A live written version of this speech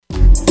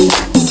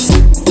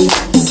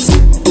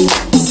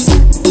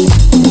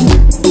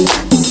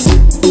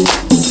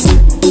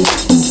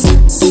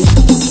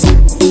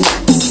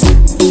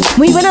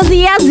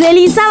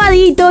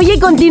Perfecto, oye,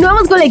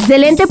 continuamos con la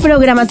excelente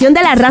programación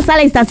de La Raza,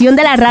 la estación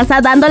de La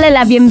Raza, dándole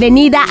la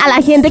bienvenida a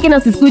la gente que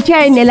nos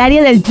escucha en el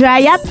área del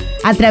Triad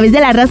a través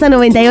de La Raza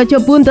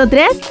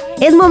 98.3.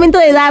 Es momento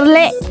de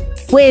darle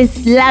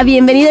pues la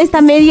bienvenida a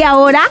esta media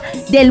hora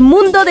del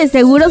mundo de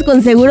seguros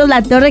con Seguros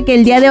La Torre, que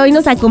el día de hoy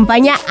nos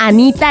acompaña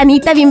Anita.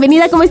 Anita,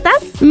 bienvenida, ¿cómo estás?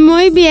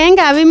 Muy bien,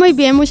 Gaby, muy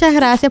bien, muchas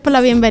gracias por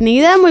la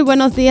bienvenida. Muy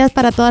buenos días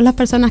para todas las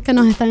personas que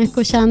nos están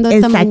escuchando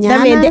esta mañana.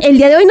 Exactamente, el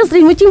día de hoy nos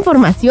trae mucha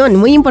información,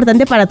 muy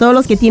importante para todos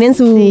los que tienen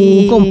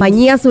su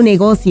compañía, su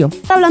negocio.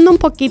 Está hablando un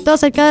poquito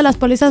acerca de las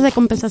pólizas de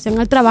compensación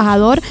al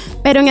trabajador,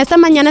 pero en esta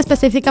mañana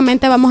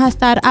específicamente vamos a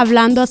estar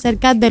hablando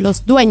acerca de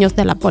los dueños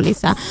de la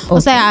póliza. Okay.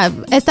 O sea,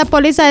 esta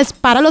póliza es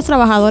para los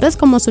trabajadores,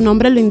 como su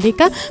nombre lo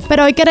indica,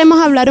 pero hoy queremos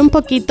hablar un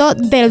poquito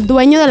del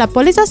dueño de la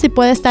póliza, si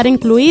puede estar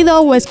incluido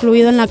o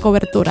excluido en la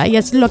cobertura, y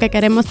es lo que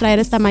queremos traer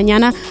esta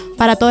mañana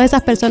para todas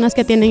esas personas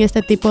que tienen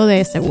este tipo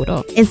de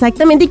seguro.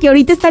 Exactamente, que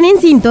ahorita están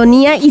en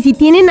sintonía, y si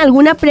tienen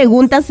alguna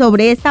pregunta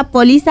sobre esta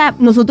póliza,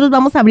 nosotros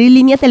vamos a abrir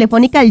línea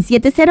telefónica del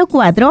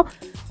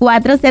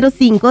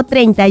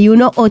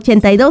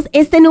 704-405-3182.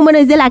 Este número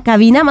es de la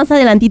cabina, más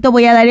adelantito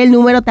voy a dar el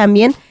número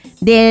también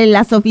de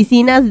las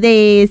oficinas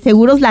de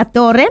Seguros La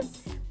Torre.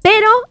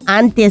 Pero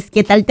antes,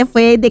 ¿qué tal te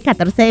fue de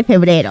 14 de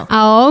febrero?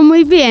 Oh,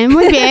 muy bien,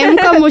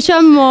 con mucho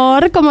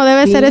amor, como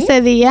debe ser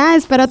ese día.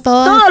 Espero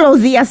todos los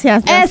días se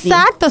hace así.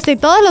 Exacto, sí,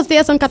 todos los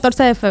días son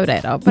 14 de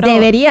febrero. Pero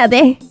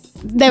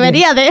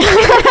Debería de.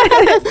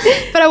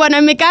 Pero bueno,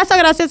 en mi caso,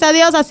 gracias a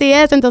Dios, así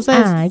es. Entonces,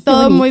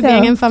 todo bonito. Muy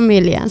bien en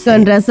familia. Sí.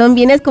 Con razón,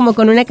 vienes como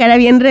con una cara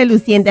bien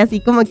reluciente, así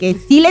como que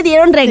sí le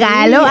dieron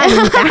regalo. Sí.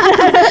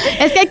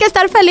 Es que hay que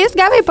estar feliz,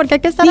 Gaby, porque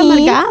hay que estar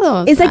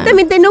amargados.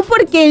 Exactamente, no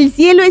porque el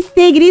cielo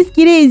esté gris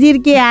quiere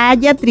decir que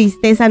haya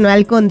tristeza, no,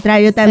 al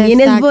contrario. También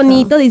es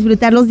bonito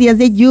disfrutar los días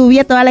de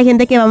lluvia, toda la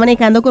gente que va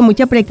manejando con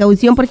mucha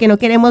precaución, porque no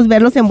queremos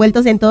verlos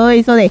envueltos en todo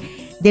eso de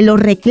los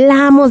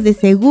reclamos de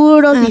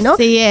seguros, ¿no?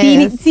 Así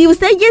es. Si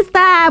usted ya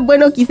está,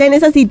 bueno, quizá en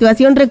esa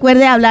situación,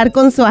 recuerde hablar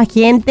con su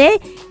agente,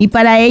 y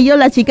para ello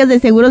las chicas de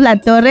Seguros La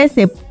Torre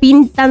se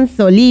pintan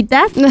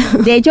solitas.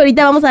 De hecho,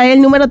 ahorita vamos a ver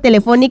el número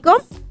telefónico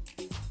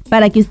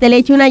para que usted le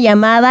eche una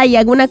llamada y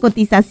haga una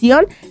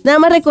cotización. Nada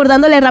más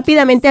recordándole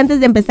rápidamente antes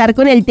de empezar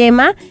con el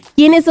tema,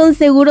 ¿quiénes son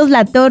Seguros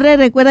La Torre?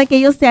 Recuerda que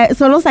ellos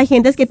son los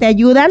agentes que te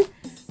ayudan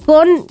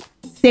con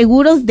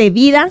seguros de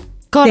vida,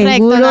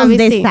 seguros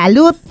de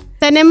salud.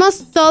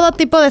 Tenemos todo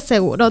tipo de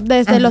seguros,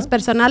 desde los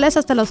personales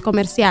hasta los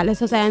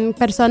comerciales. O sea, en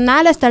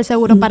personal está el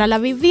seguro para la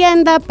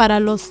vivienda, para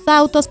los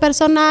autos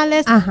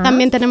personales.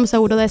 También tenemos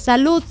seguro de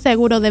salud,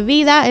 seguro de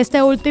vida.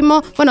 Este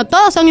último, bueno,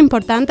 todos son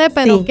importantes,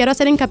 pero quiero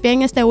hacer hincapié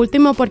en este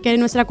último porque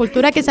nuestra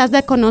cultura quizás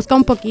desconozca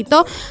un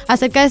poquito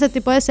acerca de ese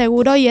tipo de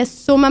seguro, y es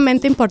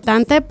sumamente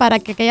importante para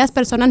que aquellas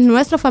personas,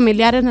 nuestros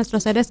familiares,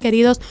 nuestros seres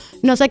queridos,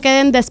 no se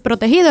queden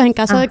desprotegidos en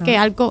caso de que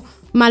algo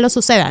malo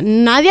suceda.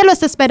 Nadie lo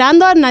está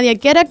esperando, nadie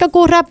quiere que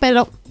ocurra,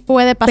 pero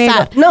puede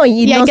pasar.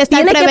 Y hay que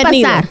estar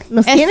prevenido.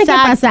 Nos tiene que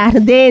pasar.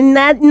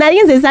 Nadie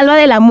se salva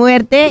de la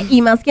muerte,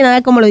 y más que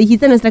nada, como lo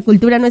dijiste, nuestra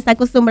cultura no está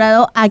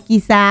acostumbrado a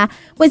quizá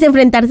pues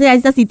enfrentarse a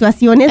estas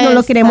situaciones. No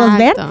lo queremos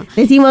ver.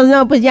 Decimos,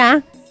 no, pues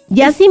ya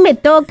si me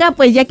toca,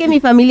 pues ya que mi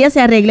familia se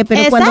arregle,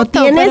 pero cuando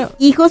tienes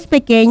hijos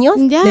pequeños,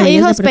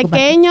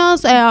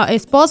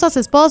 esposas,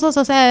 esposos,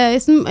 o sea,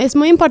 es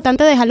muy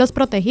importante dejarlos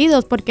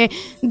protegidos, porque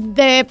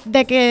de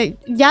que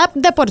ya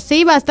de por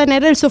sí vas a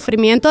tener el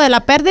sufrimiento de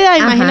la pérdida,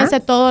 imagínense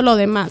todo lo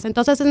demás.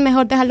 Entonces es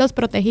mejor dejarlos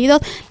protegidos.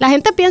 La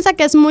gente piensa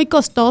que es muy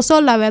costoso,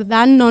 la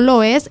verdad no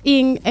lo es,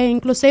 e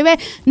inclusive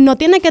no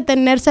tiene que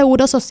tener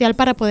seguro social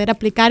para poder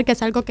aplicar, que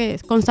es algo que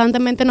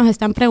constantemente nos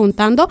están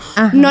preguntando.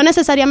 No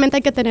necesariamente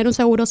hay que tener un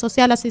seguro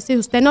social, así si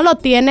usted no lo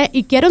tiene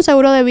y quiere un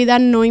seguro de vida,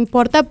 no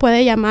importa,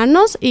 puede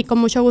llamarnos y con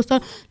mucho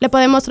gusto le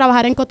podemos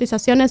trabajar en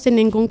cotizaciones sin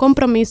ningún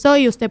compromiso,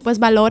 y usted pues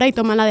valora y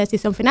toma la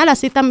decisión final.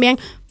 Así también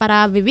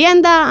para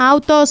vivienda,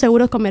 autos,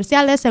 seguros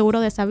comerciales, seguro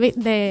de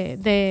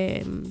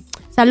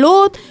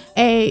salud,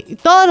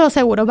 todos los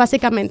seguros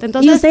básicamente.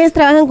 Entonces, y ustedes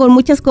trabajan con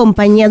muchas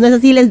compañías, ¿no es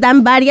así? Les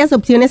dan varias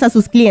opciones a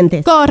sus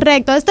clientes.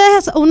 Correcto, esta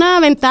es una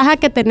ventaja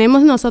que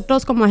tenemos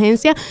nosotros como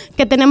agencia,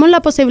 que tenemos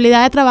la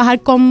posibilidad de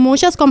trabajar con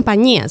muchas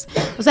compañías.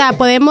 O sea,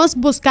 podemos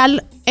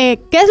buscar qué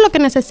es lo que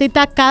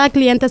necesita cada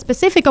cliente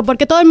específico,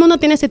 porque todo el mundo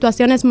tiene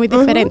situaciones muy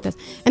diferentes.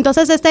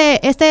 Entonces,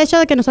 este hecho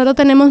de que nosotros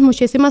tenemos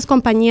muchísimas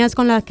compañías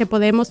con las que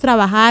podemos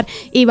trabajar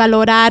y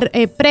valorar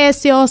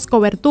precios,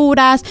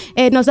 coberturas,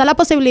 nos da la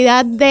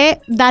posibilidad de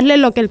darle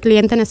lo que el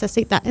cliente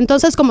necesita.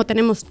 Entonces, como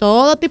tenemos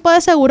todo tipo de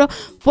seguro,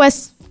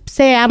 pues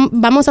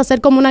vamos a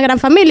ser como una gran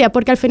familia,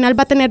 porque al final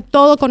va a tener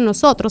todo con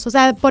nosotros. O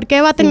sea, ¿por qué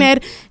va a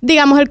tener,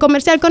 digamos, el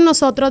comercial con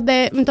nosotros,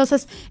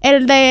 entonces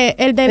el de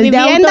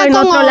vivienda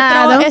con otro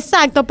lado?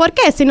 Exacto, ¿por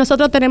qué? Si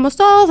nosotros tenemos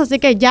todos, así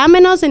que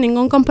llámenos sin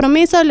ningún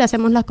compromiso, le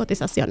hacemos las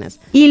cotizaciones.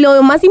 Y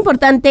lo más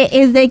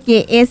importante es de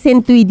que es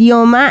en tu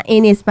idioma,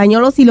 en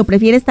español, o si lo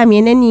prefieres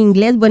también en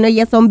inglés. Bueno,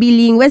 ellas son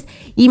bilingües,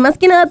 y más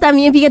que nada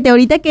también, fíjate,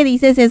 ahorita que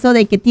dices eso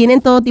de que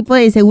tienen todo tipo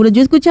de seguros,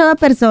 yo he escuchado a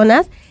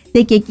personas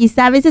de que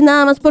quizá a veces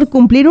nada más por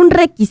cumplir un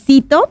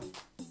requisito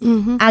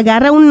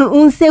agarra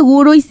un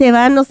seguro y se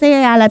va, no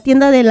sé, a la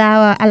tienda de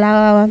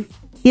la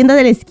tienda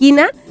de la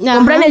esquina,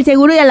 compran el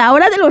seguro y a la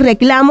hora de los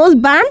reclamos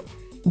van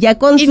ya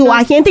con su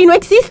agente y no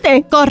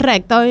existe.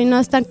 Correcto, y no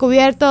están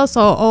cubiertos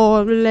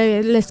o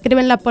le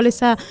escriben la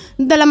póliza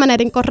de la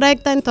manera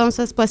incorrecta,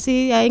 entonces pues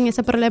sí, en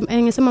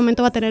ese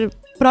momento va a tener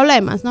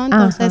problemas, ¿no?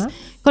 Entonces,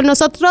 con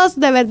nosotros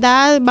de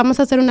verdad vamos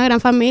a ser una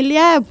gran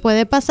familia,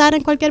 puede pasar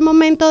en cualquier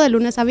momento, de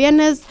lunes a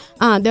viernes,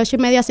 de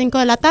 8:30 a 5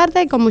 de la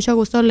tarde, y con mucho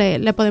gusto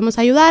le podemos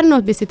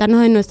ayudarnos,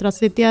 visitarnos en nuestros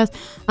sitios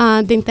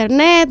de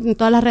internet, en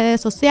todas las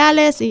redes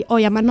sociales o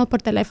llamarnos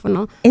por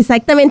teléfono.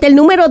 Exactamente, el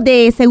número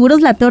de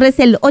Seguros La Torre es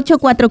el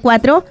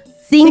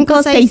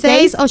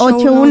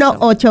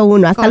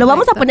 844-566-8181. Hasta lo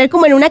vamos a poner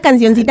como en una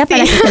cancioncita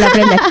para que se la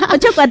aprendan.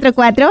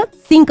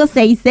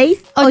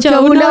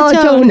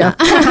 844-566-8181.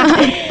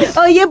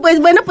 Oye, pues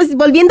bueno, pues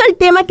volviendo al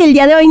tema que el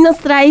día de hoy nos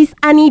traes,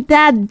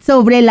 Anita,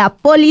 sobre la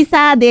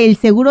póliza del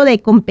seguro de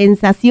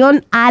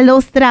compensación a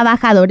los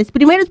trabajadores.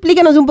 Primero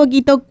explícanos un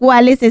poquito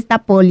cuál es esta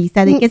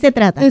póliza, ¿de qué se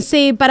trata?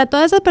 Sí, para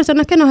todas esas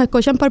personas que nos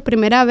escuchan por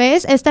primera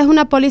vez, esta es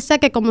una póliza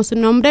que, como su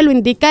nombre lo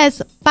indica,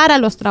 es para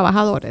los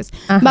trabajadores.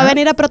 Va a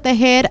venir a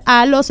proteger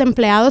a los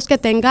empleados que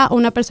tenga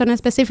una persona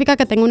específica,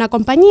 que tenga una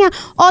compañía,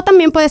 o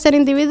también puede ser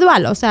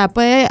individual, o sea,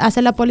 puede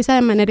hacer la póliza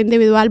de manera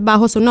individual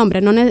bajo su nombre,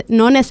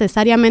 no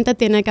necesariamente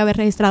tiene que haber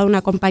registrado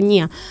una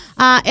compañía.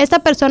 Esta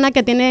persona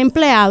que tiene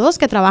empleados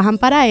que trabajan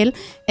para él,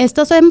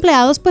 estos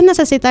empleados pues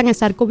necesitan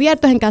estar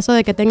cubiertos en caso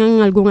de que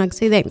tengan algún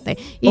accidente,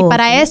 y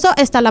para eso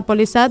está la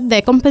póliza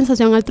de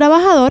compensación al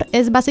trabajador,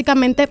 es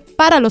básicamente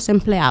para los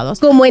empleados.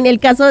 Como en el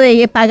caso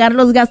de pagar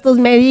los gastos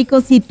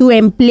médicos, si tu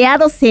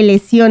empleado se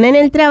lesiona en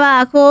el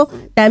trabajo,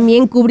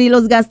 también cubrir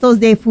los gastos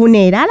de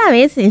funeral a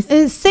veces.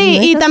 Sí,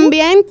 ¿no y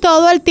también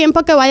todo el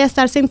tiempo que vaya a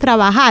estar sin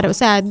trabajar? O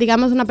sea,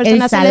 digamos una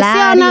persona se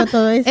lesiona.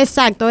 Todo eso.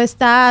 Exacto,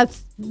 está,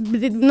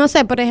 no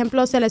sé, por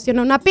ejemplo, se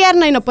lesiona una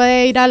pierna y no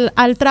puede ir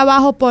al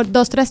trabajo por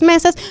 2-3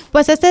 meses,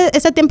 pues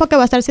ese tiempo que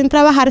va a estar sin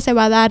trabajar se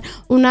va a dar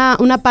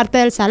una parte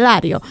del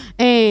salario.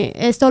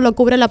 Esto lo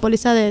cubre la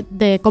póliza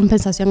de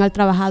compensación al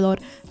trabajador.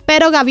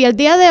 Pero Gaby, el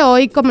día de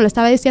hoy, como le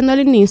estaba diciendo al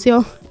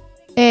inicio,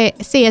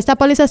 sí, esta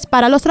póliza es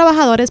para los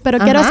trabajadores, pero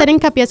quiero hacer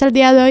hincapié el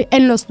día de hoy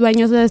en los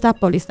dueños de esta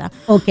póliza.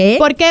 ¿Por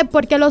qué?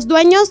 Porque los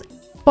dueños,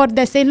 por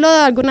decirlo de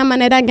alguna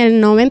manera, en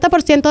el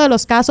 90% de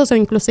los casos, o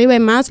inclusive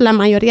más, la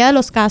mayoría de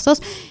los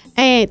casos,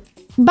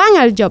 van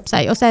al job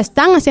site, o sea,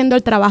 están haciendo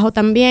el trabajo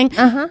también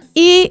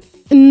y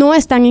no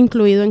están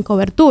incluidos en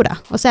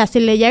cobertura. O sea, si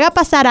le llega a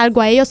pasar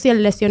algo a ellos, si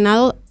el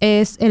lesionado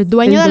es el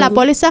dueño de la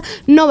póliza,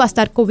 no va a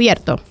estar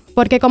cubierto,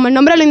 porque como el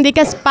nombre lo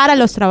indica, es para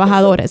los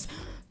trabajadores.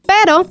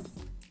 Pero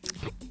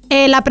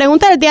la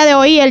pregunta del día de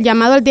hoy, el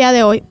llamado del día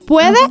de hoy,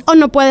 ¿puede o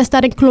no puede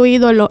estar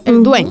incluido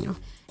el dueño?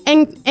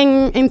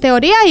 En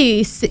teoría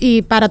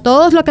y para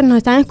todos los que nos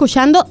están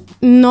escuchando,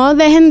 no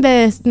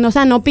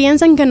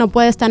piensen que no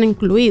puede estar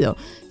incluido.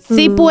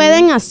 Sí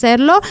pueden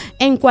hacerlo,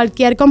 en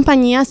cualquier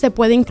compañía se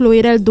puede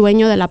incluir el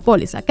dueño de la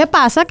póliza. ¿Qué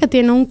pasa? Que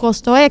tiene un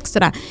costo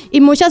extra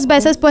y muchas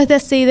veces pues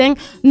deciden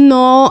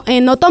no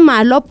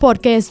tomarlo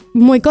porque es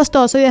muy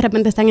costoso y de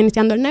repente están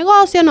iniciando el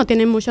negocio, no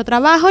tienen mucho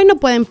trabajo y no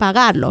pueden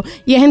pagarlo.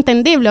 Y es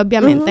entendible,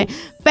 obviamente.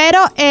 Pero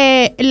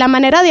la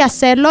manera de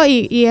hacerlo,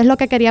 y es lo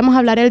que queríamos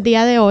hablar el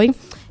día de hoy,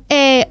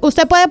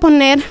 usted puede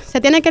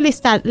se tiene que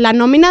listar la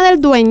nómina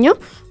del dueño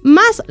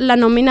más la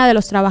nómina de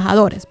los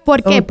trabajadores.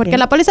 ¿Por qué? Porque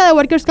la póliza de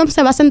Workers' Comp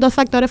se basa en 2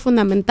 factores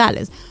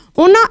fundamentales.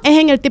 Uno es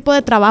en el tipo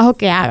de trabajo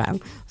que hagan.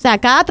 O sea,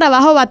 cada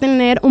trabajo va a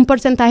tener un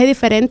porcentaje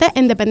diferente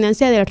en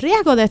dependencia del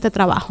riesgo de este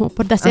trabajo.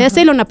 Por así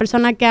decirlo, una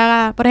persona que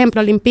haga, por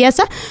ejemplo,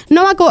 limpieza,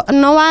 no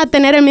va a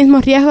tener el mismo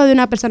riesgo de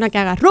una persona que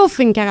haga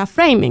roofing, que haga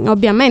framing,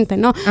 obviamente,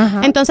 ¿no?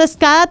 Entonces,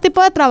 cada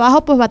tipo de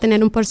trabajo pues va a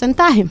tener un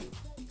porcentaje.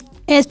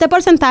 Este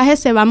porcentaje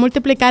se va a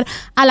multiplicar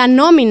a la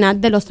nómina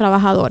de los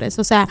trabajadores.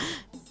 O sea,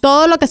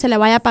 todo lo que se le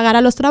vaya a pagar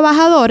a los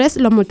trabajadores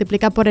lo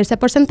multiplica por ese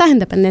porcentaje en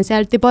dependencia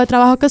del tipo de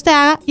trabajo que usted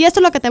haga, y esto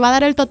es lo que te va a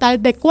dar el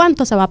total de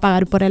cuánto se va a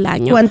pagar por el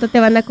año. ¿Cuánto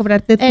te van a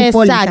cobrar de tu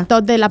póliza?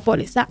 Exacto, de la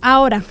póliza.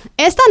 Ahora,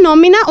 esta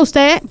nómina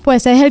usted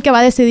pues es el que va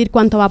a decidir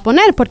cuánto va a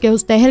poner, porque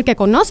usted es el que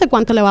conoce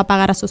cuánto le va a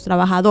pagar a sus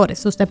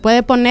trabajadores. Usted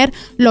puede poner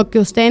lo que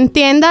usted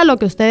entienda, lo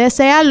que usted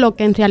desea, lo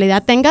que en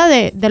realidad tenga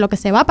de lo que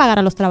se va a pagar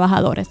a los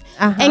trabajadores.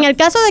 En el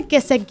caso de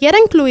que se quiera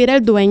incluir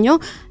el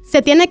dueño,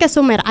 se tiene que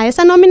sumar a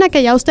esa nómina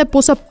que ya usted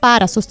puso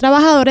para sus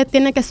trabajadores,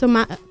 tiene que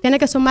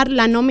sumar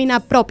la nómina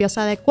propia, o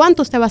sea, de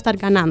cuánto usted va a estar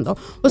ganando.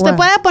 Usted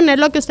puede poner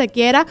lo que usted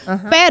quiera,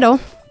 pero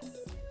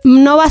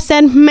no va a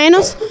ser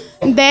menos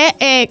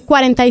de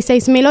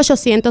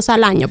 46,800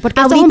 al año,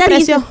 porque esto es un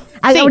precio...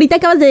 Ahorita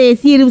acabas de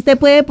decir, usted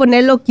puede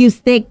poner lo que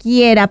usted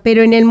quiera,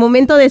 pero en el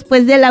momento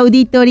después de la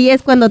auditoría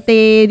es cuando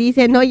te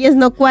dicen, oye,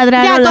 no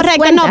cuadraron las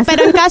cuentas. No,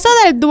 pero en caso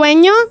del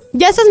dueño,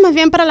 ya eso es más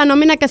bien para la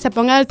nómina que se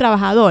ponga del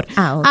trabajador.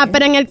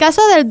 Pero en el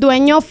caso del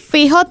dueño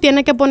fijo,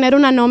 tiene que poner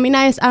una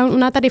nómina, es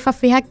una tarifa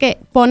fija que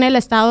pone el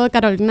estado de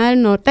Carolina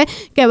del Norte,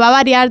 que va a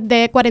variar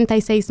de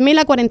 46,000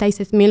 a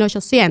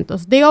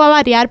 46,800. Digo va a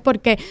variar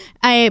porque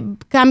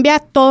cambia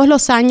todos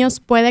los años,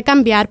 puede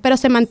cambiar, pero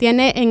se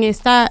mantiene en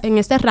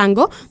este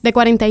rango de de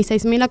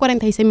 46,000 a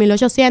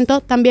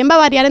 46,800. También va a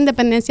variar en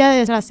dependencia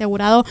del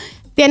asegurado.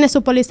 Tiene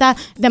su póliza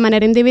de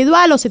manera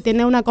individual o si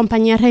tiene una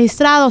compañía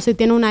registrada o si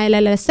tiene una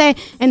LLC.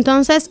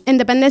 Entonces, en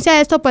dependencia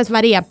de esto, pues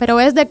varía, pero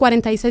es de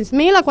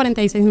 46,000 a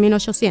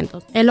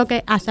 46,800. Es lo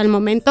que hasta el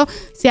momento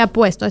se ha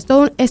puesto.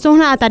 Esto es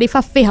una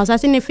tarifa fija, o sea,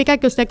 significa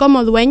que usted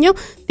como dueño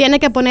tiene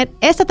que poner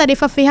esta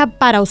tarifa fija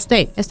para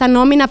usted, esta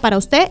nómina para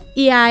usted,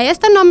 y a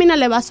esta nómina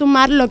le va a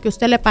sumar lo que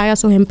usted le paga a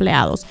sus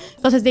empleados.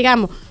 Entonces,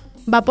 digamos,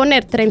 va a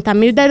poner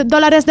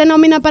 $30,000 de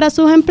nómina para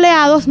sus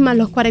empleados, más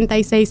los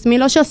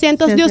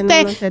 46,800 de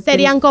usted,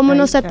 serían como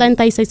unos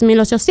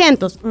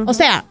 76,800. O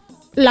sea,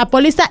 la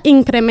póliza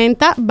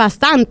incrementa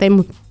bastante.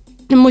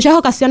 En muchas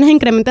ocasiones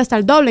incrementa hasta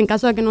el doble en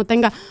caso de que no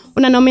tenga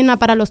una nómina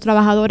para los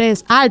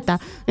trabajadores alta.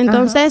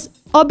 Entonces,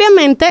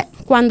 obviamente,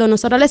 cuando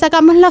nosotros le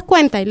sacamos las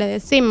cuentas y le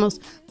decimos,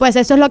 pues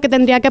eso es lo que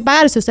tendría que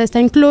pagar si usted está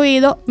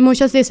incluido,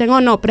 muchos dicen, oh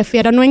no,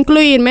 prefiero no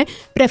incluirme,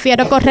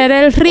 prefiero correr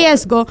el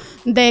riesgo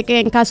de que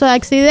en caso de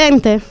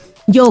accidente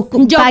yo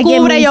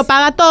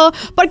paga todo,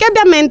 porque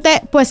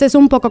obviamente pues es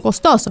un poco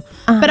costoso.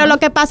 Pero lo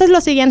que pasa es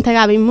lo siguiente,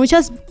 Gaby,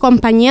 muchas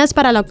compañías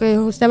para lo que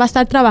usted va a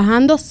estar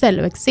trabajando se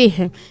lo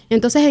exigen.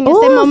 Entonces en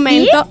este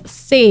momento,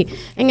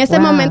 en este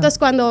momento es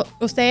cuando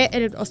usted,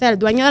 el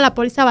dueño de la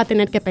póliza va a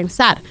tener que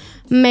pensar,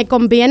 ¿me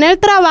conviene el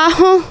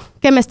trabajo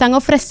que me están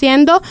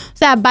ofreciendo? O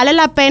sea, ¿vale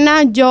la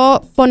pena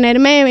yo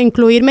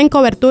incluirme en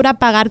cobertura,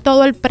 pagar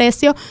todo el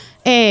precio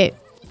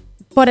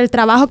por el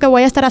trabajo que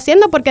voy a estar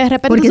haciendo? Porque de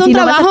repente es un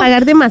trabajo... vas a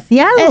pagar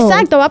demasiado.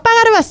 Exacto, va a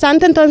pagar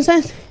bastante,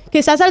 entonces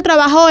quizás el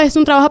trabajo es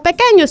un trabajo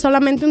pequeño, es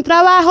solamente un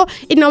trabajo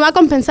y no va a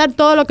compensar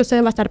todo lo que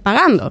usted va a estar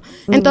pagando.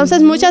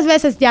 Entonces muchas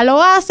veces ya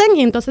lo hacen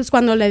y entonces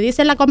cuando le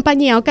dice la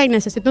compañía, ok,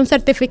 necesito un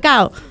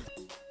certificado.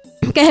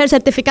 ¿Qué es el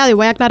certificado? Y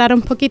voy a aclarar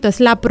un poquito. Es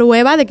la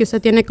prueba de que usted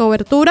tiene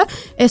cobertura.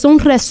 Es un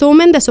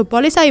resumen de su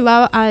póliza y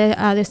va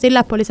a decir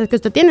las pólizas que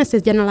usted tiene, si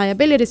es General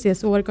Liability, si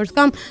es Workers'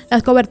 Comp,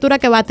 la cobertura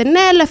que va a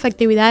tener, la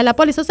efectividad de la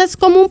póliza. O sea, es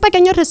como un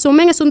pequeño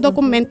resumen, es un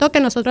documento que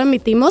nosotros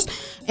emitimos,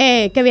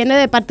 que viene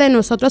de parte de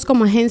nosotros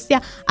como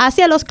agencia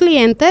hacia los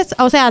clientes,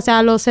 o sea,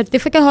 hacia los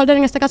certificate holders,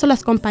 en este caso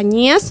las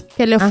compañías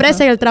que le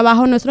ofrecen el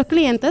trabajo a nuestros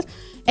clientes.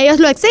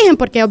 Ellos lo exigen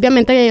porque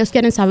obviamente ellos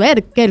quieren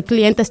saber que el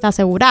cliente está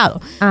asegurado.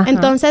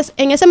 Entonces,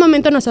 en ese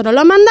momento nosotros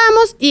lo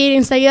mandamos y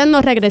enseguida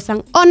nos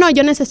regresan. Oh, no,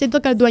 yo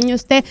necesito que el dueño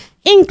esté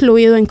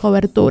incluido en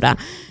cobertura.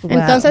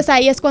 Entonces,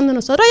 ahí es cuando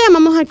nosotros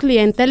llamamos al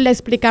cliente, le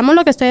explicamos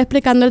lo que estoy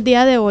explicando el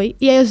día de hoy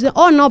y ellos dicen,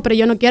 oh, no, pero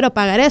yo no quiero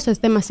pagar eso,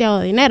 es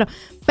demasiado dinero.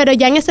 Pero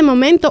ya en ese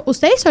momento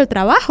usted hizo el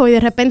trabajo y de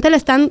repente le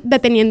están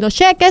deteniendo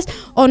cheques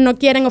o no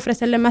quieren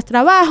ofrecerle más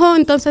trabajo.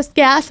 Entonces,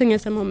 ¿qué hace en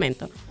ese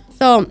momento?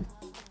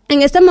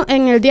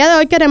 En el día de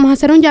hoy queremos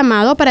hacer un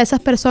llamado para esas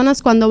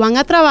personas cuando van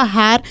a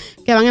trabajar,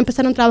 que van a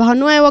empezar un trabajo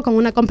nuevo con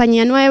una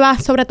compañía nueva,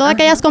 sobre todo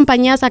aquellas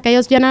compañías,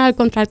 aquellos general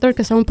contractors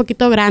que son un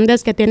poquito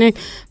grandes, que tienen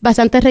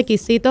bastantes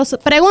requisitos.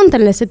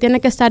 Pregúntenle si tiene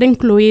que estar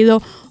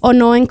incluido o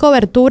no en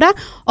cobertura,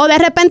 o de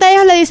repente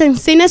ellos le dicen,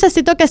 sí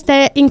necesito que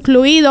esté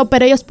incluido,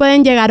 pero ellos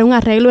pueden llegar a un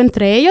arreglo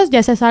entre ellos, ya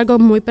eso es algo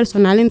muy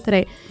personal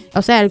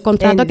o sea, el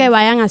contrato que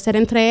vayan a hacer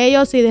entre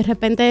ellos y de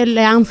repente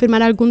le hagan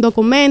firmar algún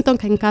documento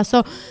que en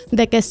caso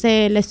de que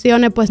se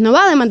lesione, pues no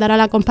va a demandar a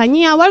la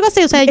compañía o algo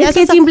así. O sea, ya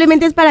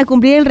simplemente es para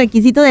cumplir el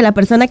requisito de la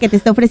persona que te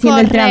está ofreciendo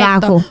el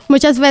trabajo.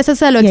 Muchas veces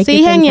se lo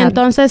exigen y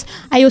entonces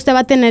ahí usted va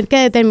a tener que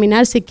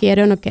determinar si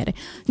quiere o no quiere.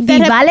 Si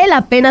vale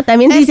la pena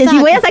también. Dice, si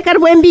voy a sacar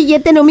buen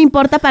billete, no me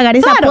importa pagar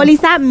esa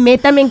póliza,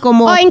 métame en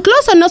como... O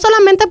incluso, no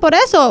solamente por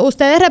eso,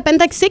 usted de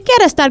repente sí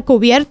quiere estar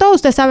cubierto,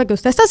 usted sabe que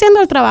usted está haciendo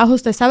el trabajo,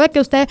 usted sabe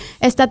que usted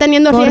está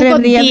teniendo riesgo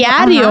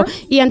diario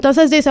y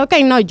entonces dice, ok,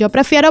 no, yo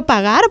prefiero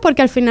pagar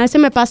porque al final si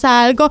me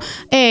pasa algo,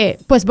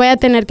 pues voy a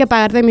tener que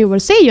pagar de mi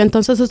bolsillo.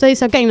 Entonces usted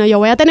dice, ok, no, yo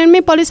voy a tener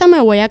mi póliza, me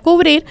voy a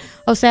cubrir,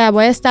 o sea,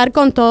 voy a estar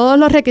con todos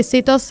los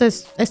requisitos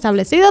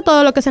establecidos,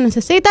 todo lo que se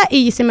necesita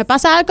y si me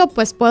pasa algo,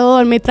 pues puedo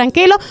dormir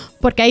tranquilo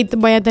porque ahí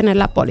voy a tener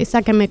la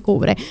póliza que me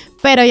cubre.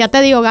 Pero ya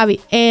te digo, Gaby,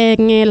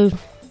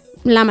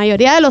 la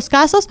mayoría de los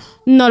casos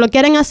no lo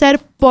quieren hacer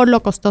por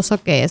lo costoso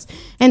que es.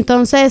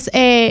 Entonces,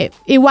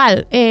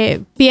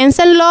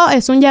 piénsenlo,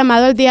 es un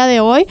llamado el día de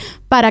hoy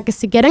para que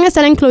si quieren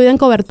estar incluidos en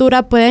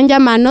cobertura pueden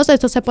llamarnos.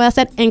 Esto se puede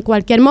hacer en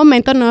cualquier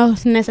momento, no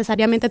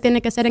necesariamente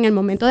tiene que ser en el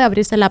momento de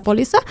abrirse la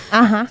póliza.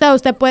 O sea,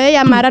 usted puede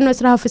llamar a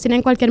nuestras oficinas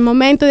en cualquier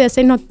momento y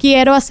decirnos,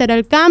 quiero hacer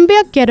el cambio,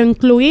 quiero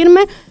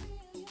incluirme.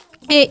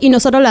 Y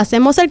nosotros le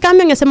hacemos el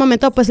cambio, en ese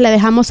momento pues le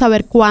dejamos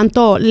saber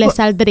cuánto le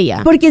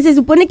saldría. Porque se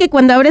supone que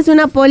cuando abres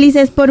una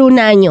póliza es por un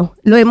año,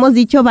 lo hemos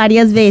dicho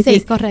varias veces.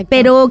 Sí, correcto.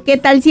 Pero ¿qué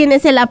tal si en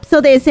ese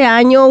lapso de ese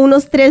año,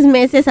 unos 3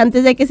 meses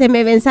antes de que se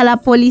me venza la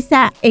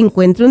póliza,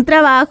 encuentro un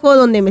trabajo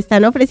donde me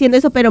están ofreciendo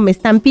eso, pero me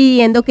están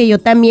pidiendo que yo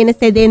también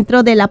esté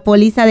dentro de la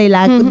póliza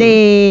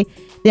de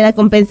de la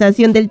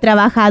compensación del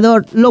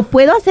trabajador. ¿Lo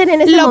puedo hacer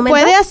en ese momento? Lo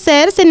puede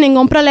hacer sin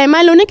ningún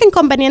problema. El único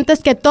inconveniente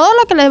es que todo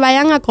lo que le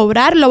vayan a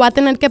cobrar lo va a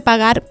tener que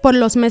pagar por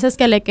los meses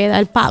que le queda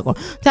el pago.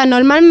 O sea,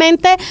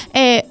 normalmente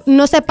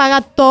no se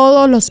paga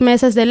todos los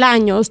meses del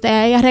año.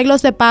 Hay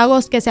arreglos de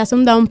pagos que se hace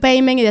un down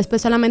payment y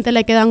después solamente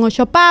le quedan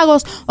 8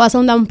 pagos, o hace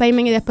un down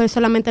payment y después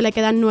solamente le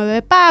quedan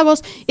 9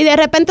 pagos, y de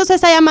repente usted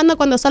está llamando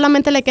cuando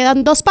solamente le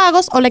quedan 2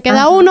 pagos, o le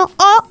queda uno,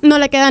 o no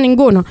le queda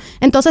ninguno.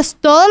 Entonces,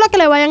 todo lo que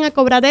le vayan a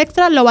cobrar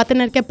extra lo va a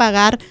tener que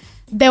pagar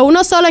de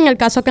uno solo en el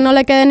caso que no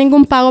le quede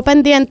ningún pago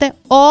pendiente,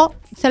 o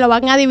se lo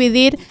van a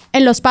dividir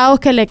en los pagos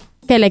que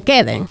le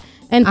queden.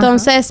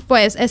 Entonces,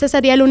 pues, ese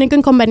sería el único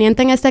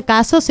inconveniente en este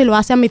caso, si lo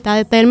hace a mitad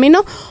de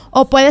término,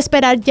 o puede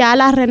esperar ya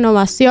la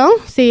renovación,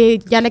 si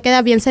ya le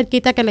queda bien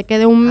cerquita, que le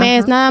quede un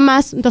mes nada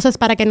más, entonces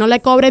para que no le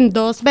cobren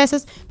 2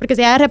 veces, porque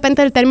si ya de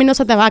repente el término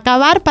se te va a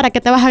acabar, ¿para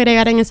qué te vas a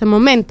agregar en ese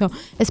momento?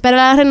 Espera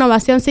la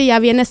renovación si ya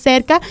viene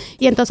cerca,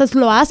 y entonces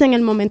lo hace en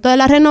el momento de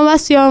la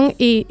renovación,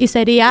 y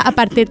sería a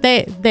partir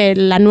de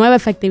la nueva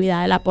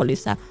efectividad de la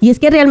póliza. Y es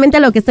que realmente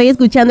lo que estoy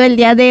escuchando el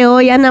día de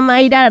hoy, Ana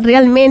Mayra,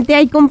 realmente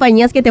hay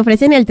compañías que te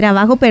ofrecen el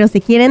trabajo, pero se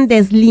quieren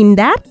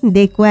deslindar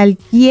de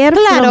cualquier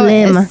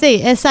problema.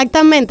 Sí,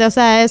 exactamente. O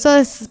sea, eso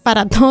es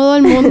para todo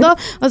el mundo.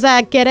 O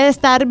sea, quiere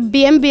estar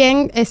bien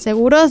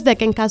seguros de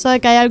que en caso de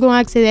que haya algún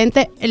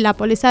accidente, la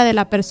póliza de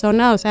la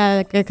persona, o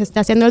sea, que esté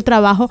haciendo el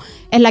trabajo,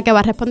 es la que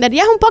va a responder. Y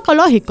es un poco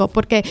lógico,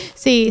 porque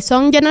si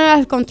son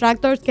general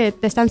contractors que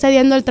te están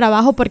cediendo el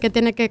trabajo, ¿por qué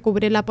tiene que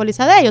cubrir la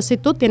póliza de ellos? Si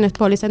tú tienes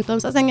póliza.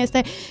 Entonces,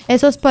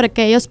 eso es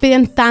porque ellos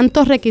piden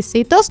tantos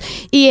requisitos,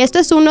 y esto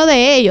es uno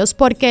de ellos,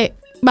 porque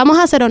vamos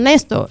a ser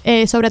honestos,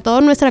 sobre todo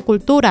en nuestra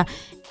cultura,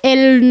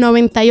 el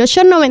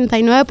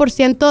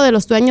 98-99% de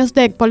los dueños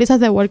de pólizas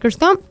de Workers'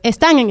 Comp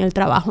están en el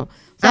trabajo.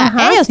 O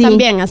sea, ellos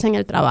también hacen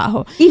el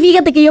trabajo. Y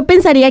fíjate que yo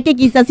pensaría que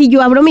quizás si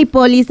yo abro mi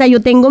póliza,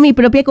 yo tengo mi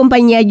propia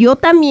compañía, yo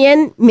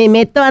también me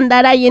meto a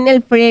andar ahí en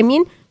el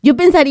framing. Yo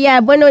pensaría,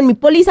 bueno, en mi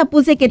póliza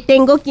puse que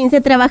tengo 15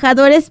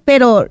 trabajadores,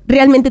 pero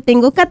realmente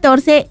tengo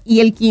 14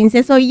 y el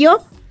 15 soy yo.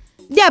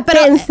 Ya,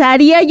 pero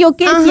pensaría yo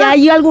que si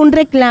hay algún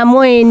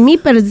reclamo en mi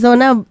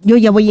persona, yo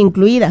ya voy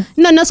incluida.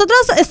 No, nosotros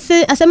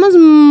hacemos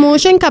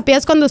mucho hincapié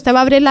cuando usted va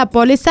a abrir la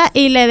póliza,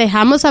 y le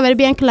dejamos saber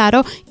bien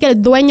claro que el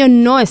dueño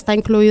no está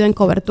incluido en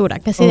cobertura,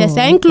 que si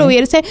desea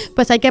incluirse,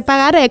 pues hay que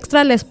pagar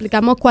extra, le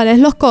explicamos cuáles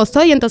los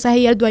costos, y entonces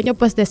ahí el dueño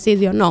pues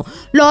decide o no.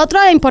 Lo otro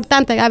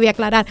importante, Gaby,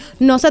 aclarar,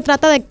 no se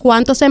trata de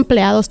cuántos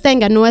empleados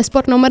tenga, no es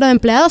por número de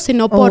empleados,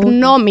 sino por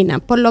nómina,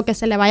 por lo que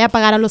se le vaya a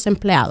pagar a los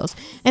empleados.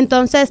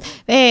 Entonces,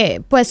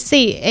 pues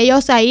sí,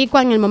 ellos ahí,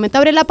 en el momento de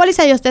abrir la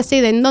póliza, ellos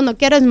deciden, no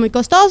quiero, es muy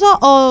costoso,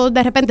 o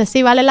de repente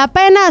sí vale la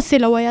pena, sí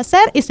lo voy a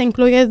hacer, y se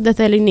incluye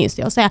desde el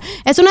inicio. O sea,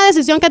 es una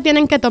decisión que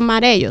tienen que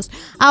tomar ellos.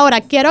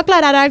 Ahora, quiero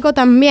aclarar algo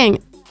también.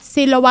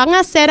 Si lo van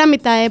a hacer a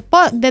mitad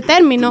de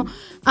término,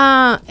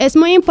 es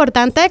muy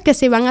importante que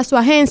si van a su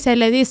agencia y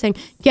le dicen,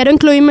 quiero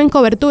incluirme en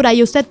cobertura,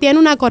 y usted tiene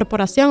una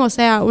corporación, o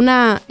sea,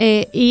 una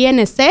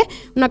INC,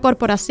 una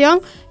corporación,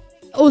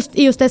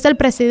 y usted es el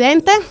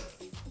presidente,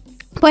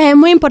 pues es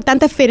muy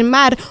importante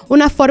firmar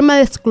una forma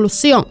de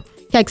exclusión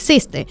que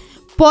existe,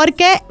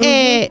 porque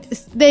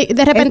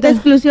de repente... ¿Esta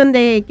exclusión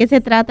de qué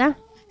se trata?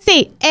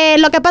 Sí,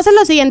 lo que pasa es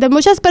lo siguiente,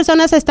 muchas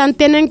personas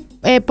tienen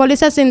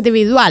pólizas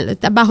individuales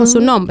bajo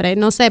su nombre,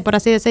 no sé, por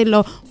así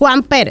decirlo,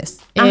 Juan Pérez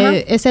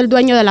es el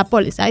dueño de la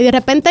póliza, y de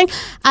repente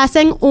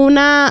hacen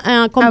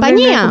una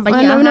compañía,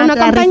 una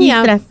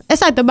compañía,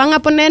 exacto, van a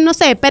poner, no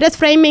sé, Pérez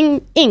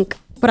Framing Inc.,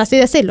 por así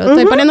decirlo,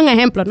 estoy poniendo un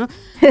ejemplo, ¿no?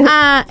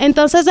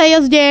 Entonces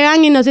ellos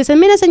llegan y nos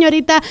dicen, mire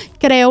señorita,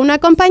 creo una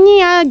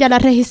compañía, ya la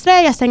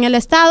registré, ya está en el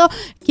estado,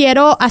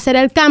 quiero hacer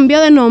el cambio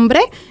de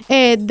nombre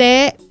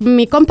de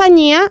mi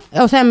compañía,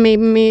 o sea,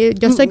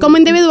 yo estoy como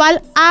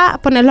individual, a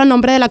ponerlo a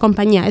nombre de la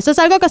compañía. Eso es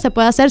algo que se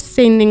puede hacer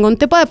sin ningún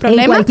tipo de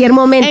problema. En cualquier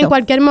momento. En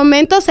cualquier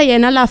momento se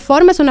llena la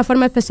forma, es una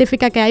forma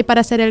específica que hay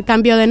para hacer el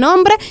cambio de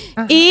nombre,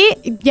 y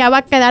ya va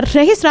a quedar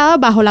registrado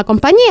bajo la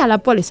compañía, la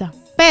póliza.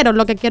 Pero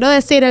lo que quiero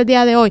decir el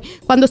día de hoy,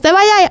 cuando usted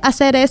vaya a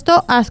hacer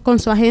esto con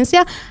su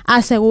agencia,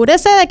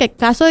 asegúrese de que en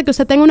caso de que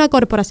usted tenga una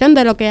corporación,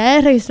 de lo que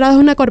haya registrado es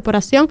una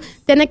corporación,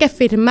 tiene que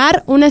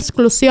firmar una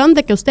exclusión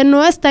de que usted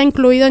no está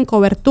incluido en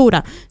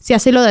cobertura, si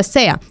así lo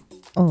desea.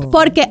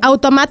 Porque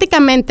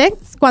automáticamente,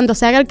 cuando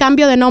se haga el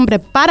cambio de nombre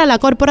para la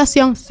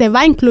corporación, se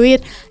va a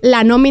incluir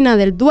la nómina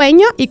del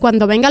dueño, y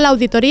cuando venga la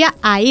auditoría,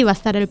 ahí va a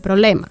estar el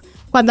problema.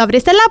 Cuando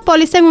abriste la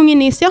póliza en un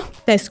inicio,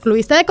 te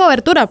excluiste de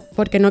cobertura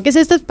porque no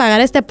quisiste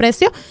pagar este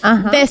precio.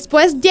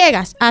 Después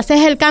llegas,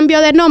 haces el cambio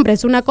de nombre,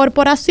 es una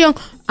corporación,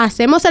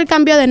 hacemos el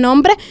cambio de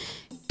nombre.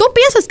 Tú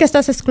piensas que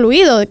estás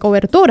excluido de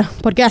cobertura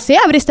porque así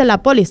abriste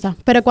la póliza.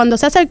 Pero cuando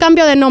se hace el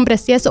cambio de nombre,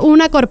 si es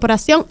una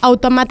corporación,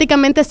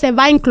 automáticamente se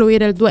va a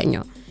incluir el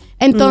dueño.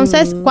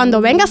 Entonces,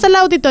 cuando venga a hacer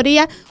la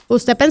auditoría,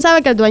 usted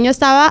pensaba que el dueño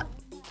estaba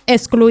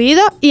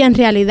excluido, y en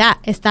realidad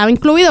estaba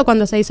incluido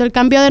cuando se hizo el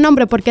cambio de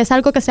nombre, porque es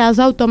algo que se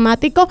hace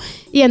automático,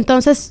 y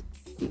entonces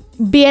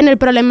viene el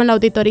problema en la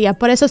auditoría.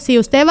 Por eso, si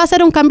usted va a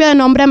hacer un cambio de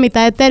nombre a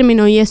mitad de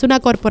término y es una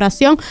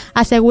corporación,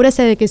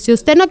 asegúrese de que si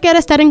usted no quiere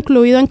estar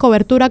incluido en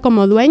cobertura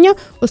como dueño,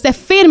 usted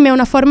firme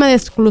una forma de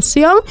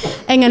exclusión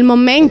en el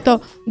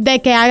momento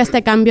de que haga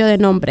este cambio de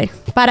nombre,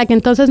 para que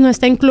entonces no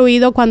esté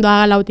incluido cuando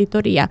haga la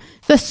auditoría.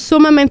 Esto es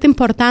sumamente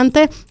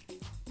importante.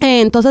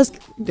 Entonces,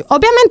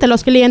 obviamente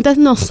los clientes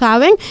no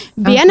saben,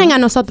 vienen a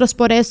nosotros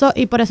por eso,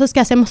 y por eso es que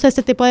hacemos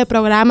este tipo de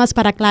programas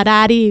para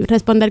aclarar y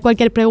responder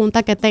cualquier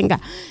pregunta que tenga.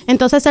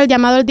 Entonces, el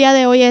llamado el día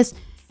de hoy es,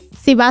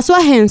 si va a su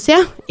agencia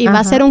y va a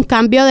hacer un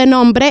cambio de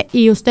nombre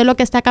y usted lo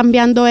que está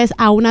cambiando es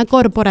a una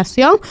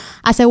corporación,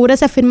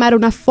 asegúrese de firmar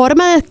una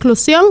forma de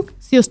exclusión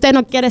si usted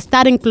no quiere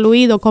estar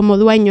incluido como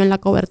dueño en la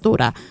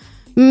cobertura.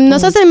 No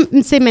sé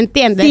si me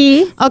entiende.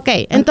 Sí. Ok,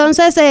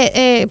 entonces,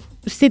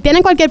 si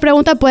tienen cualquier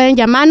pregunta pueden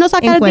llamarnos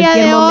acá el día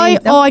de hoy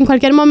o en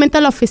cualquier momento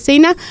a la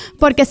oficina,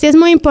 porque sí es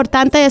muy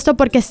importante esto,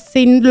 porque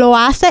si lo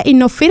hace y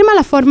no firma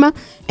la forma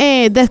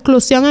de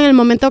exclusión en el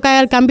momento que haga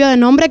el cambio de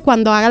nombre,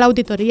 cuando haga la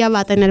auditoría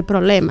va a tener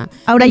problemas.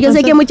 Ahora, yo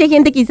sé que mucha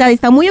gente quizás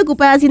está muy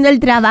ocupada haciendo el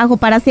trabajo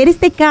para hacer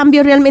este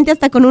cambio realmente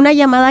hasta con una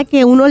llamada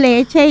que uno le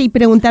eche y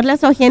preguntarle a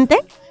su agente.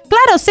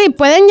 Claro, sí,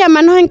 pueden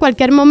llamarnos en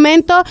cualquier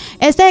momento.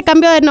 Este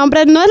cambio de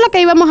nombre no es lo que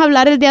íbamos a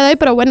hablar el día de hoy,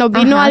 pero bueno,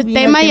 vino al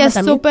tema y es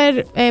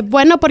súper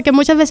bueno, porque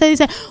muchas veces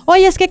dicen,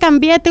 oye, es que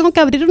cambié, tengo que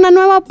abrir una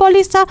nueva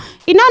póliza.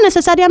 Y no,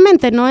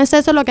 necesariamente, no es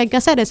eso lo que hay que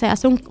hacer. Se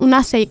hace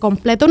se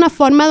completa una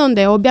forma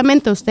donde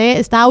obviamente usted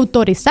está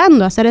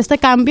autorizando hacer este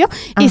cambio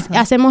y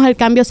hacemos el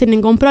cambio sin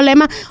ningún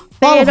problema.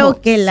 Pero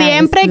ojo, que la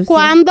siempre y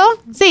cuando,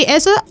 sí,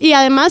 eso, y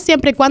además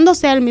siempre y cuando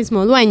sea el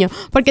mismo dueño,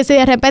 porque si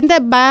de repente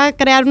va a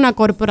crear una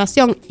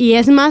corporación y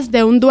es más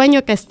de un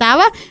dueño que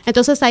estaba,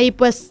 entonces ahí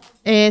pues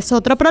es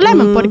otro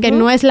problema, porque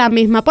no es la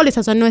misma póliza,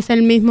 o sea, no es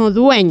el mismo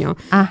dueño.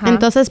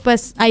 Entonces,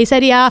 pues ahí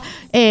sería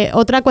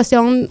otra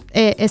cuestión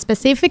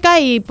específica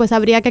y pues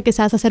habría que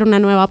quizás hacer una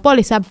nueva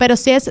póliza. Pero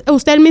si es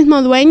usted el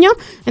mismo dueño,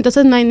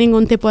 entonces no hay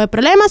ningún tipo de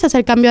problema. Si hace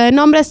el cambio de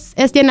nombre,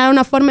 es llenar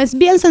una forma, es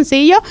bien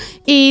sencillo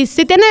y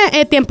sí tiene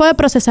tiempo de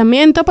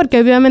procesamiento,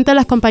 porque obviamente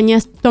las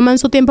compañías toman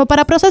su tiempo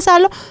para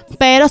procesarlo,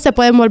 pero se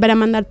pueden volver a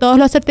mandar todos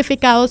los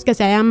certificados que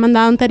se hayan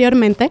mandado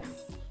anteriormente.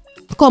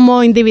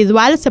 Como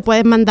individual se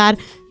puede mandar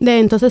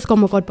entonces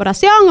como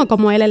corporación o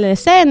como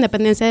LLC, en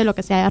dependencia de lo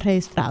que se haya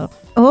registrado.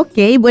 Ok,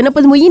 bueno,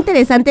 pues muy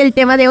interesante el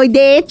tema de hoy.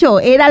 De hecho,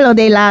 era lo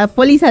de la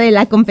póliza de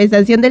la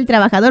compensación del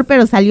trabajador,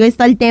 pero salió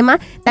esto al tema.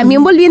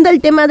 También volviendo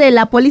al tema de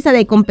la póliza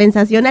de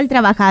compensación al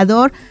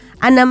trabajador,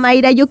 Ana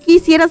Mayra, yo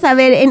quisiera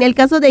saber, en el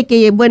caso de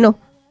que, bueno,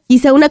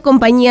 quizá una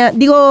compañía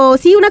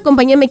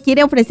me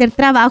quiere ofrecer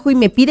trabajo y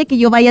me pide que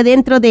yo vaya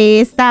dentro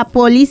de esta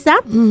póliza,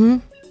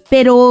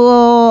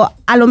 pero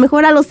a lo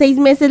mejor a los 6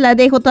 meses la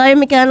dejo, todavía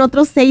me quedan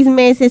otros 6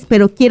 meses,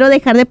 pero quiero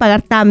dejar de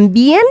pagar,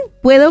 ¿también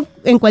puedo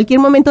en cualquier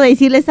momento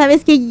decirle,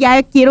 sabes que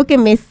ya quiero que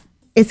me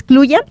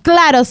excluya?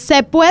 Claro,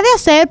 se puede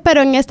hacer,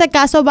 pero en este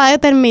caso va a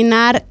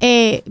determinar,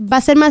 va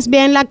a ser más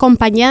bien la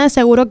compañía de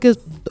seguro que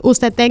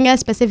usted tenga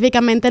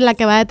específicamente la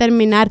que va a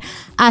determinar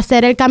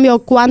hacer el cambio,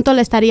 cuánto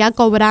le estaría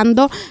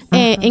cobrando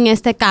en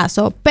este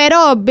caso.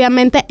 Pero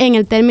obviamente en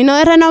el término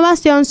de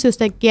renovación, si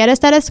usted quiere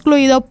estar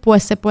excluido,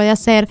 pues se puede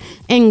hacer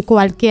en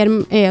cualquier,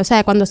 o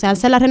sea, cuando se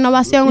hace la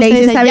renovación, le usted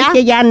dice, sabes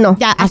que ya no.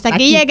 Ya, hasta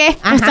aquí llegué.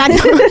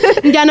 Exacto.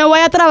 Ya no voy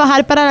a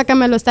trabajar para la que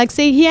me lo está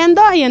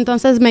exigiendo y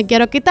entonces me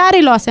quiero quitar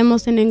y lo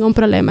hacemos sin ningún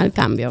problema el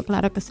cambio,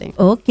 claro que sí.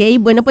 Ok,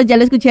 bueno, pues ya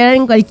lo escucharon,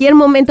 en cualquier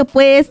momento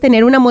puedes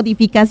tener una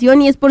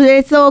modificación y es por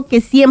eso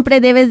que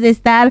siempre debes de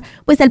estar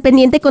pues al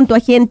pendiente con tu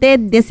agente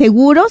de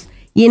seguros.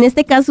 Y en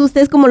este caso,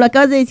 ustedes, como lo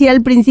acabas de decir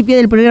al principio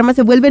del programa,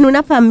 se vuelven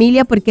una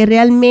familia porque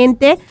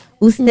realmente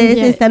ustedes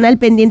están al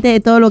pendiente de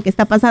todo lo que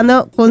está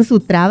pasando con su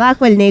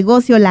trabajo, el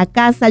negocio, la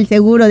casa, el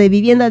seguro de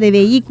vivienda, de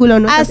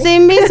vehículo, ¿no? Así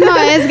mismo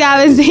es,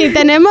 Gaby. Sí,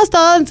 tenemos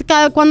todo.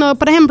 Cuando,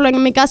 por ejemplo,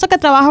 en mi caso que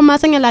trabajo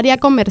más en el área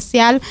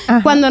comercial,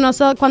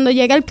 cuando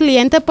llega el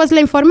cliente, pues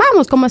le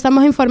informamos, como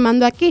estamos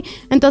informando aquí.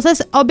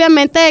 Entonces,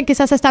 obviamente,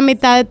 quizás está a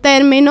mitad de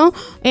término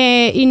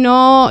y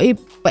no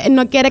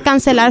quiere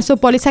cancelar su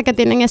póliza que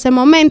tiene en ese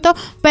momento,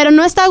 pero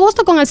no está a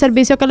gusto con el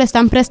servicio que le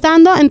están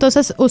prestando,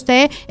 entonces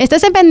usted esté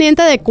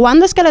pendiente de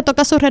cuándo es que le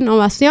toca su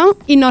renovación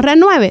y no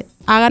renueve.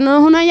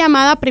 Háganos una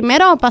llamada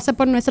primero o pase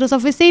por nuestras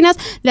oficinas,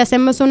 le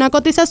hacemos una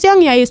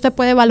cotización y ahí usted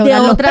puede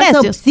valorar los precios.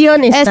 Otras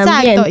opciones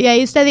también. Exacto, y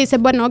ahí usted dice,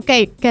 bueno, ok,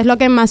 ¿qué es lo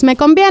que más me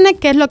conviene?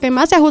 ¿Qué es lo que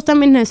más se ajusta a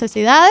mis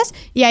necesidades?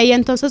 Y ahí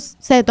entonces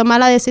se toma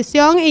la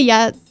decisión y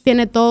ya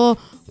tiene todo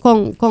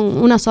con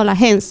una sola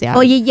agencia.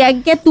 Oye,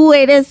 ya que tú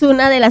eres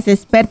una de las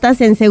expertas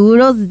en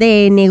seguros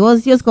de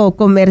negocios o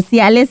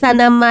comerciales,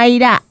 Ana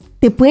Mayra,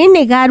 ¿te pueden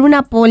negar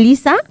una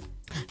póliza?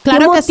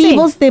 Claro que sí. ¿Qué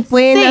motivos te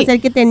pueden hacer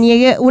que te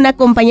niegue una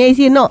compañía y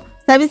decir, no,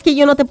 sabes que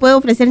yo no te puedo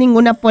ofrecer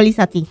ninguna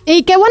póliza a ti?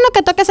 Y qué bueno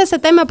que toques ese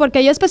tema,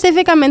 porque yo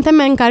específicamente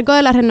me encargo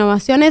de las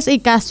renovaciones y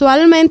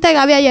casualmente,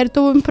 Gaby, ayer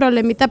tuve un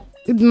problemita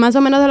más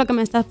o menos de lo que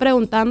me estás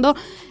preguntando.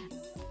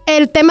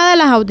 El tema de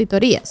las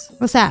auditorías,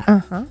 o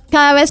sea,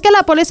 cada vez que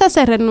la póliza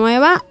se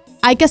renueva,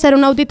 hay que hacer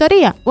una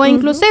auditoría, o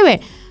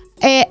inclusive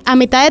a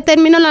mitad de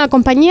término la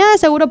compañía de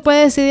seguro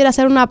puede decidir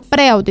hacer una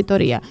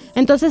preauditoría.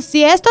 Entonces,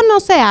 si esto no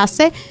se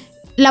hace,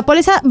 la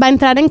póliza va a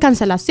entrar en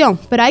cancelación.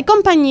 Pero hay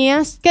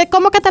compañías que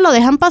como que te lo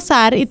dejan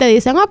pasar y te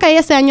dicen, ok,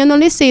 este año no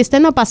lo hiciste,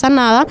 no pasa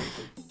nada.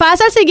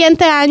 Pasa el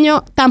siguiente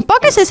año,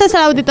 tampoco hiciste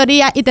la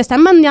auditoría y te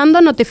están mandando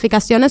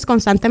notificaciones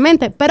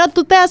constantemente. Pero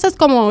tú te haces,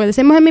 como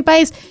decimos en mi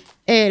país,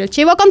 el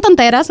chivo con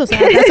tonteras, o sea,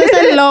 te haces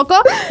el loco,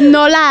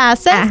 no la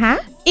haces. Ajá.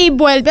 Y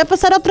vuelve a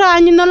pasar otro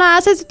año y no la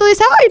haces y tú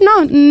dices,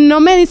 ay, no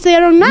me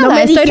hicieron nada, No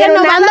me estoy dijeron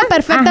renovando nada.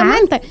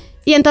 perfectamente. Ajá.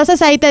 Y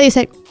entonces ahí te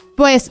dice,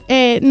 pues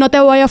no te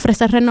voy a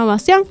ofrecer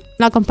renovación.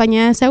 La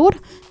compañía de seguro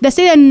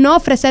decide no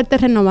ofrecerte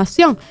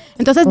renovación.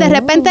 Entonces, de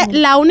repente,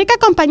 la única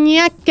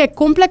compañía que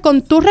cumple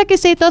con tus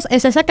requisitos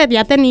es esa que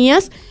ya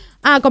tenías.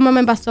 Como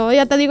me pasó,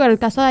 ya te digo, en el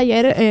caso de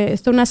ayer,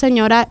 una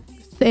señora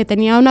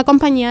tenía una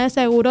compañía de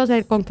seguros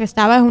con que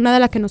estaba, es una de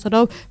las que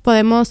nosotros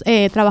podemos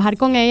trabajar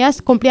con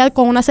ellas, cumplía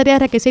con una serie de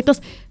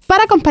requisitos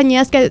para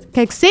compañías que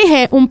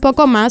exige un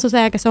poco más, o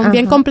sea, que son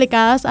bien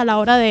complicadas a la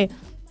hora de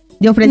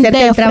ofrecer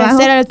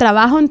el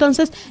trabajo.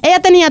 Entonces, ella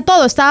tenía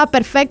todo, estaba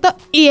perfecto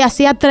y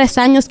hacía 3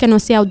 años que no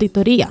hacía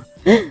auditoría.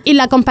 Y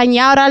la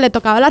compañía ahora le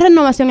tocaba la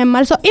renovación en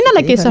marzo y no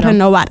le quiso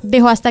renovar.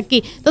 Dijo hasta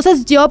aquí.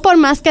 Entonces, yo por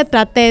más que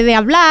traté de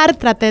hablar,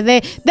 traté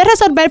de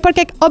resolver,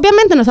 porque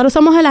obviamente nosotros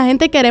somos el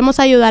agente y queremos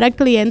ayudar al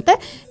cliente,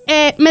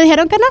 me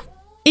dijeron que no.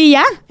 Y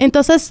ya.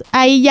 Entonces,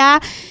 ahí ya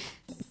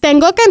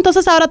tengo que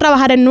entonces ahora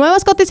trabajar en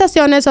nuevas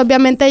cotizaciones.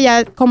 Obviamente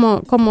ya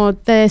como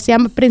te decía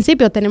al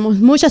principio, tenemos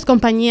muchas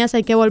compañías,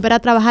 hay que volver a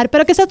trabajar,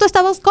 pero quizás tú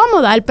estabas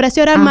cómoda, el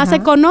precio era más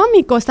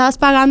económico, estabas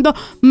pagando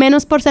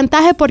menos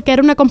porcentaje porque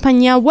era una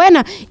compañía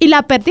buena y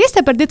la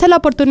perdiste la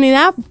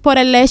oportunidad por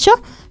el hecho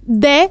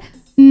de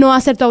no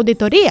hacer tu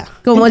auditoría.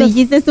 Como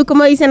dijiste tú,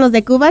 como dicen los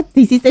de Cuba,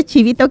 ¿te hiciste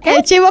chivito qué?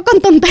 El chivo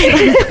con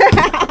tonteras.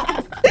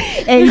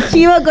 El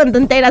chivo con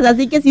tonteras,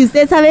 así que si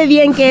usted sabe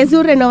bien que es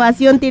su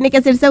renovación, tiene que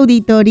hacerse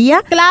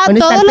auditoría. Claro,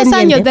 todos los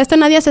años, de esto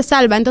nadie se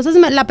salva. Entonces,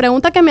 la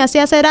pregunta que me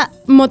hacías era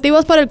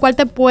motivos por el cual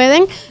te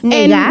pueden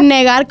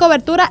negar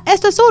cobertura.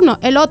 Esto es uno.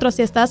 El otro,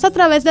 si estás a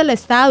través del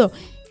Estado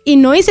y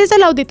no hiciste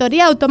la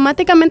auditoría,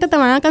 automáticamente te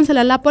van a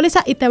cancelar la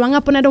póliza y te van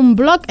a poner un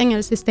block en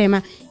el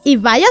sistema. Y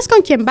vayas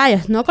con quien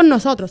vayas, no con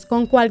nosotros,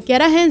 con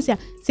cualquier agencia.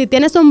 Si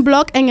tienes un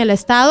block en el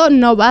Estado,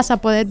 no vas a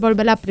poder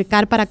volver a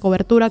aplicar para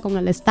cobertura con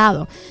el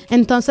Estado.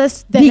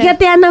 Entonces,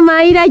 fíjate, Ana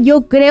Mayra,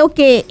 yo creo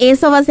que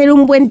eso va a ser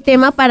un buen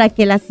tema para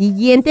que la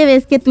siguiente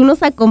vez que tú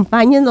nos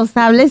acompañes, nos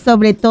hables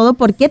sobre todo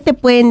por qué te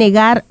puede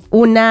negar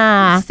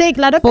una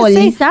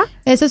póliza. Sí.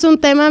 Ese es un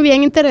tema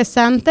bien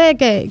interesante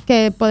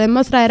que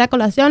podemos traer a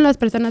colación. Las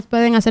personas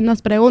pueden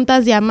hacernos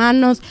preguntas,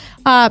 llamarnos.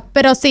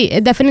 Pero sí,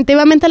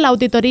 definitivamente la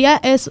auditoría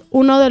es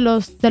uno de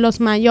los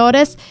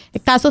mayores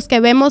casos que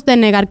vemos de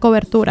negar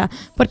cobertura.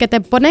 Porque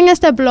te ponen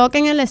este bloque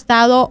en el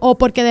Estado o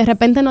porque de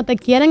repente no te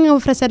quieren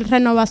ofrecer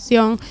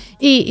renovación.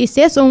 Y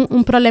sí es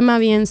un problema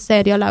bien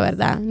serio, la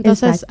verdad.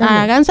 Entonces,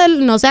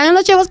 no se hagan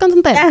los chivos con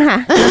tonteras.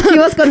 Ajá, los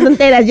chivos con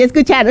tonteras, ya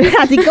escucharon.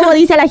 Así como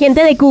dice la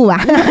gente de Cuba.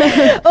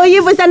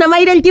 Oye, pues Ana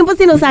Mayra, el tiempo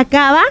se nos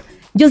acaba.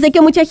 Yo sé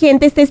que mucha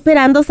gente está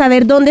esperando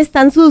saber dónde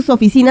están sus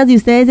oficinas de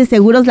ustedes de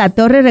Seguros La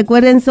Torre.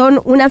 Recuerden, son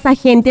unas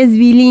agentes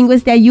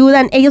bilingües, te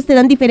ayudan. Ellos te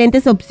dan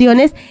diferentes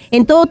opciones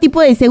en todo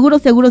tipo de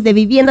seguros, seguros de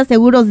vivienda,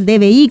 seguros de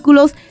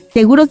vehículos,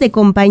 seguros de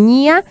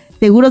compañía,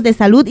 seguros de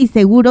salud y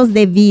seguros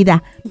de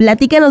vida.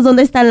 Platícanos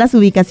dónde están las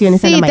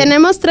ubicaciones, Ana Mayra. Sí,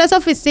 tenemos 3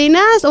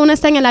 oficinas. Una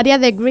está en el área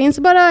de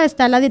Greensboro,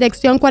 está en la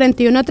dirección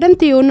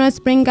 4131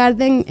 Spring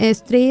Garden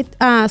Street,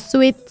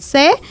 Suite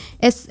C.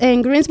 Es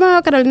en Greensboro,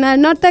 Carolina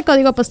del Norte,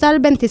 código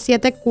postal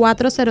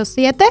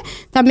 27407.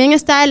 También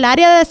está en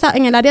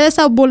el área de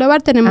South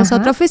Boulevard, tenemos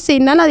otra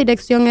oficina. La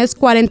dirección es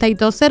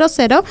 4200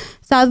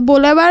 South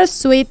Boulevard,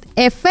 Suite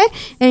F,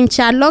 en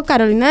Charlotte,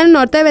 Carolina del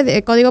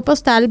Norte, código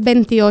postal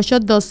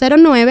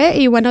 28209.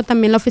 Y bueno,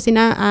 también la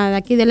oficina de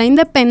aquí de la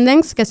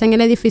Independence, que es en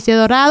el edificio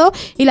Dorado,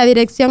 y la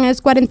dirección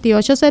es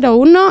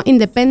 4801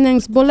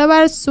 Independence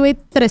Boulevard, Suite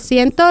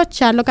 300,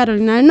 Charlotte,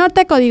 Carolina del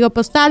Norte, código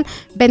postal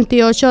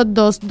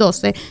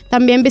 28212.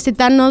 También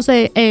visitarnos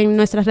en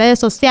nuestras redes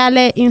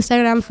sociales,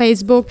 Instagram,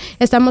 Facebook.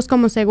 Estamos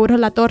como Seguros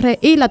La Torre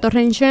y La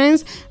Torre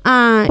Insurance.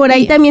 Por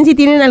ahí también, si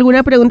tienen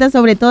alguna pregunta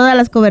sobre todas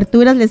las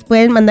coberturas, les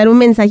pueden mandar un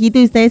mensajito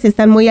y ustedes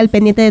están muy al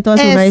pendiente de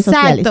todas sus redes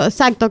sociales.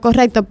 Exacto,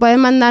 correcto.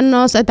 Pueden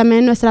mandarnos también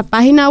en nuestra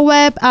página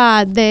web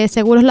de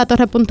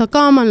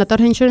seguroslatorre.com o en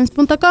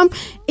latorreinsurance.com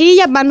y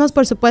llamarnos,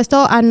 por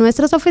supuesto, a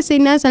nuestras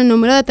oficinas. El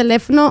número de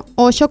teléfono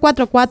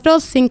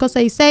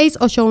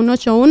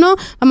 844-566-8181.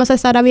 Vamos a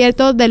estar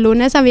abiertos de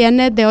lunes a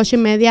viernes de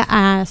 8:30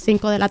 a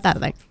 5 de la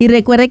tarde. Y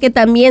recuerde que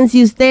también,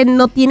 si usted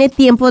no tiene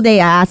tiempo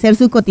de hacer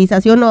su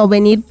cotización o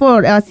venir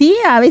por así,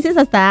 a veces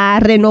hasta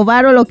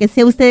renovar o lo que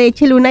sea, usted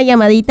échele una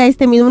llamadita a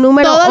este mismo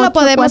número. Todo lo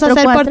podemos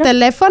hacer por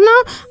teléfono.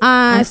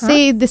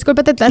 Sí,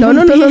 discúlpete.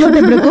 No te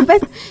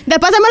preocupes.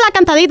 Después hacemos la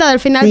cantadita del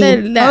final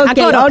a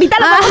coro. Ahorita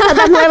lo vamos a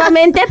cantar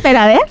nuevamente, pero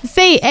a ver.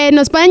 Sí,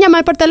 nos pueden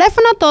llamar por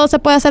teléfono, todo se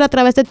puede hacer a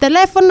través del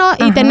teléfono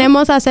y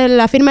tenemos hacer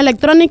la firma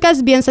electrónica,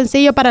 es bien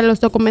sencillo para los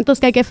documentos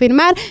que hay que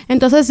firmar.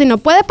 Entonces, si no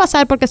puede puede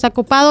pasar porque está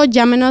ocupado,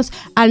 llámenos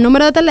al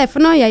número de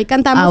teléfono y ahí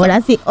cantamos.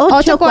 Ahora sí,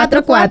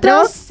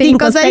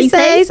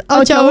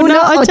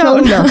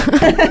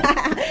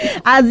 844-566-8181.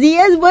 Así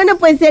es, bueno,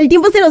 pues el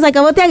tiempo se nos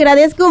acabó. Te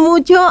agradezco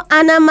mucho,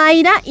 Ana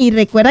Mayra, y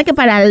recuerda que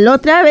para la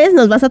otra vez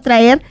nos vas a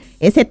traer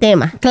ese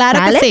tema. Claro,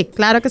 ¿vale? que sí,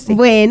 claro que sí.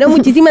 Bueno,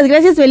 muchísimas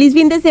gracias, feliz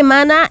fin de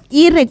semana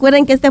y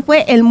recuerden que este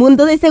fue El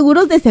Mundo de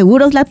Seguros de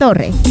Seguros La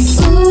Torre.